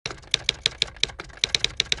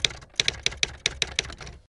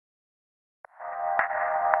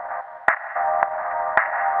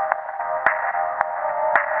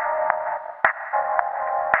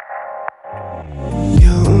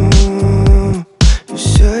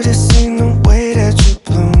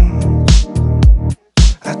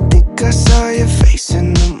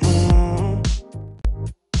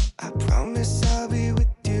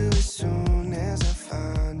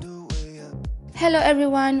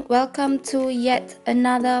everyone, welcome to yet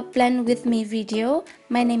another Plan With Me video.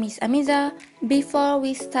 My name is Amiza. Before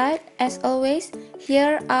we start, as always,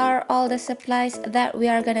 here are all the supplies that we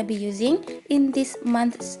are gonna be using in this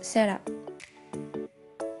month's setup.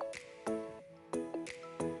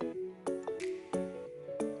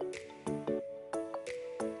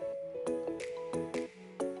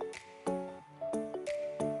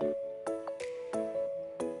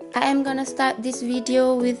 I am gonna start this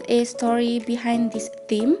video with a story behind this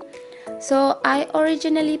theme. So I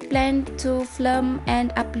originally planned to film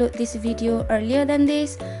and upload this video earlier than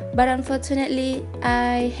this, but unfortunately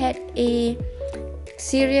I had a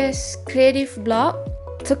serious creative block.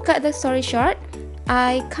 To cut the story short,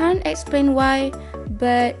 I can't explain why,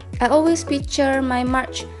 but I always picture my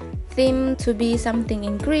March theme to be something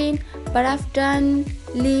in green, but I've done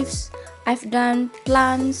leaves, I've done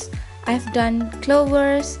plants, I've done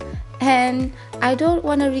clovers, and I don't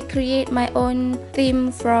want to recreate my own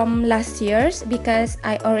theme from last year's because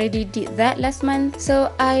I already did that last month.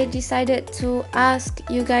 So I decided to ask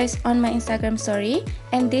you guys on my Instagram story,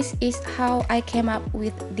 and this is how I came up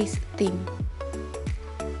with this theme.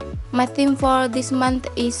 My theme for this month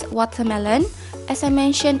is watermelon. As I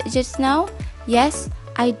mentioned just now, yes,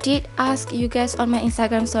 I did ask you guys on my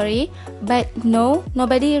Instagram story, but no,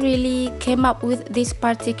 nobody really came up with this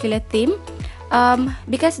particular theme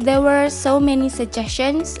because there were so many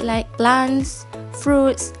suggestions like plants,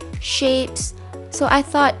 fruits, shapes. So I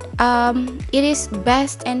thought it is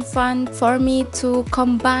best and fun for me to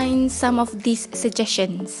combine some of these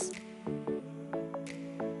suggestions.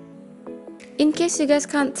 In case you guys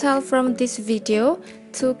can't tell from this video,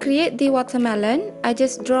 to create the watermelon, I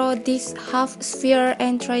just draw these half sphere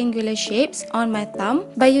and triangular shapes on my thumb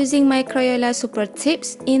by using my Crayola Super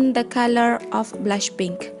Tips in the color of blush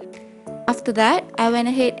pink. After that, I went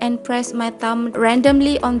ahead and pressed my thumb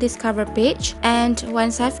randomly on this cover page, and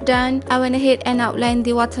once I've done, I went ahead and outlined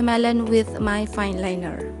the watermelon with my fine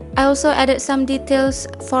liner. I also added some details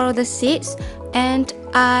for the seeds, and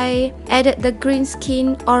I added the green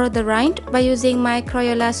skin or the rind by using my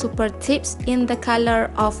Crayola Super Tips in the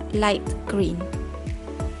color of light green.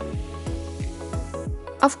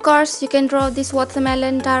 Of course, you can draw this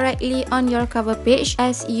watermelon directly on your cover page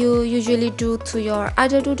as you usually do to your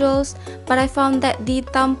other doodles, but I found that the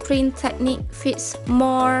thumbprint technique fits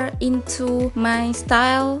more into my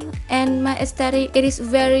style and my aesthetic. It is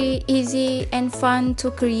very easy and fun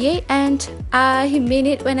to create, and I mean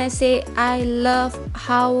it when I say I love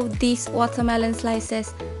how these watermelon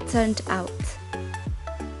slices turned out.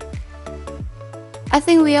 I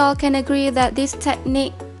think we all can agree that this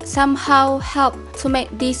technique somehow help to make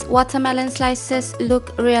these watermelon slices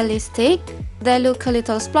look realistic. They look a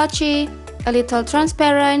little splotchy, a little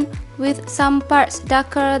transparent, with some parts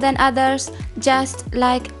darker than others, just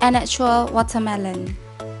like an actual watermelon.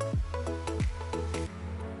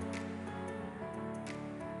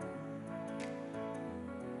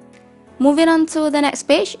 Moving on to the next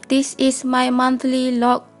page, this is my monthly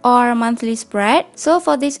log or monthly spread. So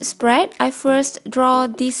for this spread, I first draw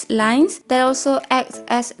these lines that also act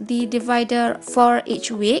as the divider for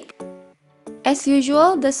each week. As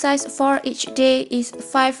usual, the size for each day is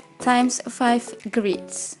 5 × 5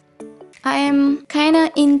 grids. I am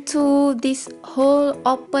kinda into this whole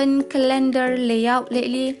open calendar layout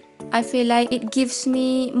lately. I feel like it gives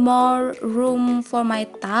me more room for my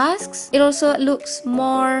tasks. It also looks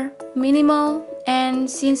more minimal, and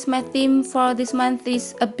since my theme for this month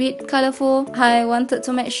is a bit colorful, I wanted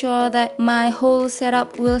to make sure that my whole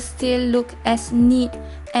setup will still look as neat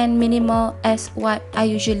and minimal as what I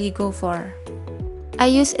usually go for. I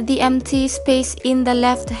use the empty space in the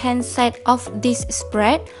left hand side of this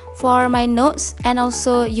spread for my notes and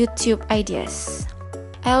also YouTube ideas.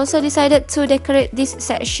 I also decided to decorate this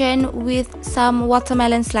section with some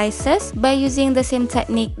watermelon slices by using the same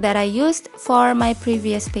technique that I used for my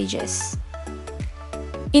previous pages.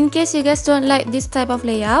 In case you guys don't like this type of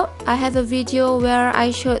layout, I have a video where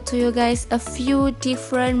I showed to you guys a few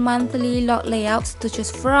different monthly log layouts to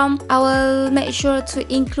choose from. I will make sure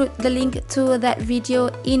to include the link to that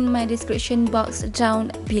video in my description box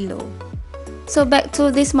down below. So back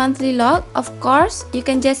to this monthly log, of course, you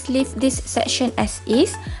can just leave this section as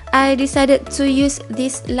is. I decided to use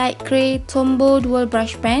this light grey Tombow dual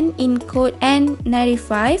brush pen in code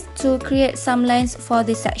N95 to create some lines for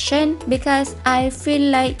this section because I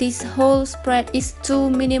feel like this whole spread is too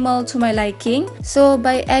minimal to my liking. So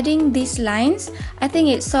by adding these lines, I think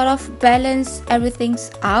it sort of balances everything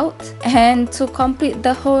out. And to complete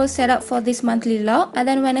the whole setup for this monthly log, I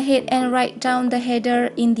then went ahead and write down the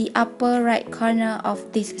header in the upper right corner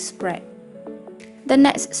of this spread. The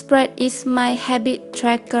next spread is my habit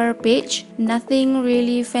tracker page. Nothing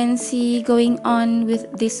really fancy going on with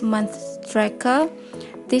this month's tracker.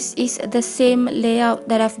 This is the same layout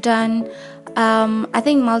that I've done I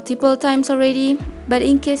think multiple times already, but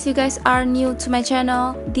in case you guys are new to my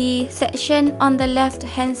channel, the section on the left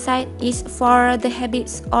hand side is for the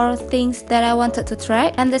habits or things that I wanted to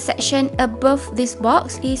track, and the section above this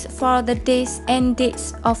box is for the days and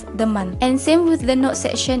dates of the month. And same with the note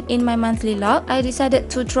section in my monthly log, I decided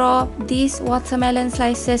to draw these watermelon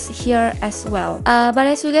slices here as well. But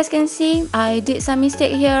as you guys can see, I did some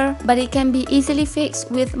mistake here, but it can be easily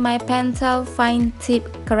fixed with my Pentel fine tip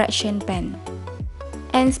correction pen.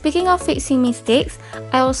 And speaking of fixing mistakes,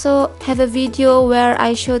 I also have a video where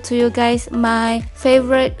I show to you guys my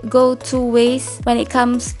favorite go-to ways when it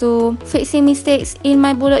comes to fixing mistakes in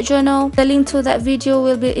my bullet journal. The link to that video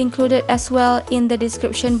will be included as well in the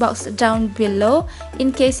description box down below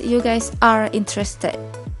in case you guys are interested.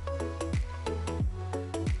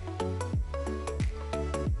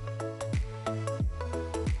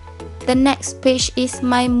 The next page is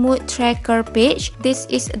my mood tracker page. This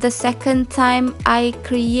is the second time I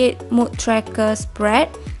create mood tracker spread.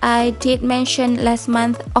 I did mention last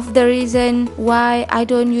month of the reason why I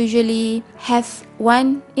don't usually have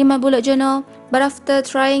one in my bullet journal, but after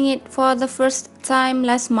trying it for the first time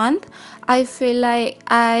last month, I feel like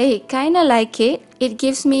I kinda like it. It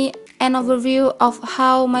gives me an overview of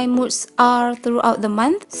how my moods are throughout the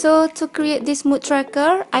month. So to create this mood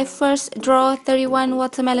tracker, I first draw 31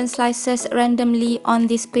 watermelon slices randomly on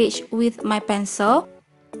this page with my pencil.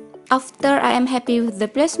 After I am happy with the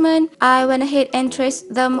placement, I went ahead and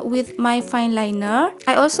traced them with my fine liner.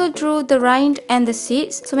 I also drew the rind and the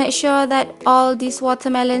seeds to make sure that all these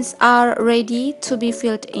watermelons are ready to be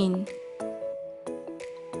filled in.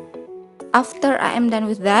 After I am done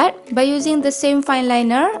with that, by using the same fine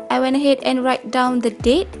liner, I went ahead and write down the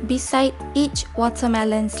date beside each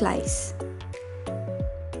watermelon slice.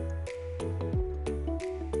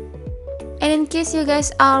 And in case you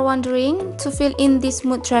guys are wondering, to fill in this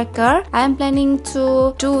mood tracker, I am planning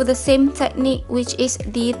to do the same technique, which is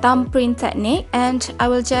the thumbprint technique, and I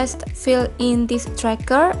will just fill in this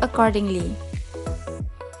tracker accordingly.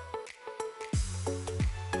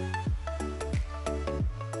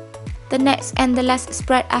 The next and the last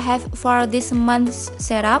spread I have for this month's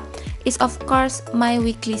setup is of course my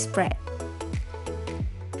weekly spread.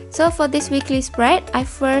 So for this weekly spread, I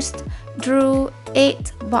first drew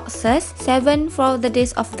 8 boxes, 7 for the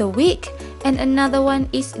days of the week, and another one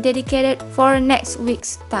is dedicated for next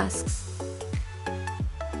week's tasks.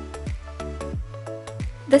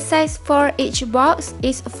 The size for each box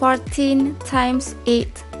is 14 ×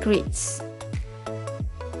 8 grids.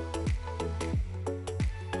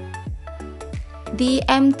 The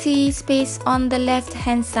empty space on the left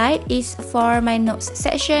hand side is for my notes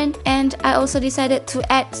section, and I also decided to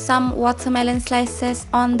add some watermelon slices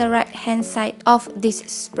on the right hand side of this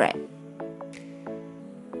spread.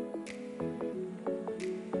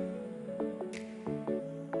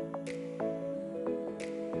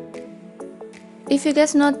 If you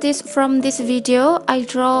guys notice from this video, I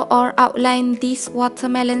draw or outline these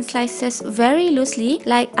watermelon slices very loosely,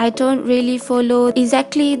 like I don't really follow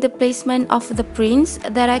exactly the placement of the prints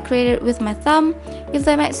that I created with my thumb, if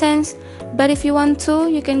that makes sense. But if you want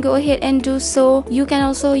to, you can go ahead and do so. You can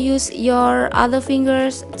also use your other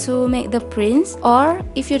fingers to make the prints, or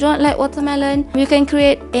if you don't like watermelon, you can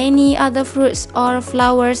create any other fruits or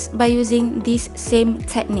flowers by using this same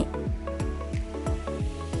technique.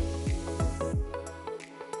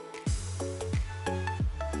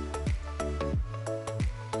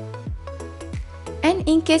 And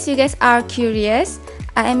in case you guys are curious,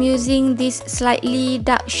 I am using this slightly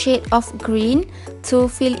dark shade of green to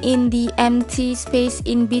fill in the empty space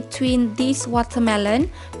in between this watermelon,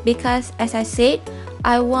 because as I said,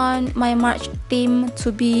 I want my March theme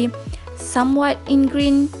to be somewhat in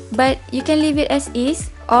green, but you can leave it as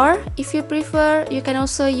is, or if you prefer, you can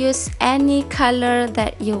also use any color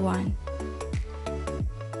that you want.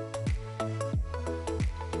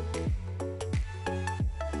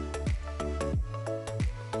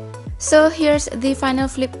 So here's the final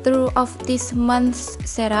flip through of this month's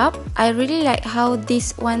setup. I really like how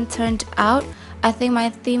this one turned out. I think my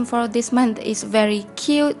theme for this month is very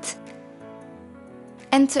cute.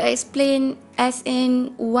 And to explain as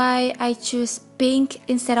in why I choose pink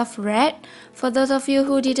instead of red, for those of you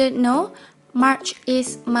who didn't know, March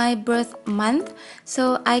is my birth month,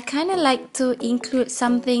 so I kind of like to include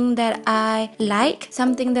something that I like,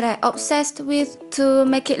 something that I obsessed with, to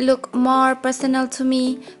make it look more personal to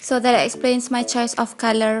me, so that explains my choice of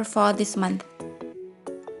color for this month.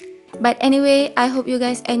 But anyway, I hope you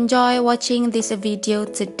guys enjoy watching this video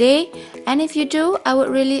today, and if you do, I would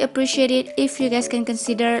really appreciate it if you guys can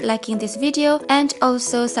consider liking this video and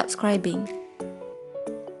also subscribing.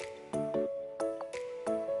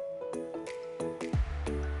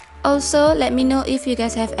 Also, let me know if you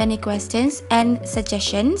guys have any questions and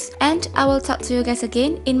suggestions, and I will talk to you guys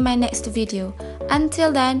again in my next video.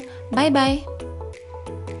 Until then, bye bye.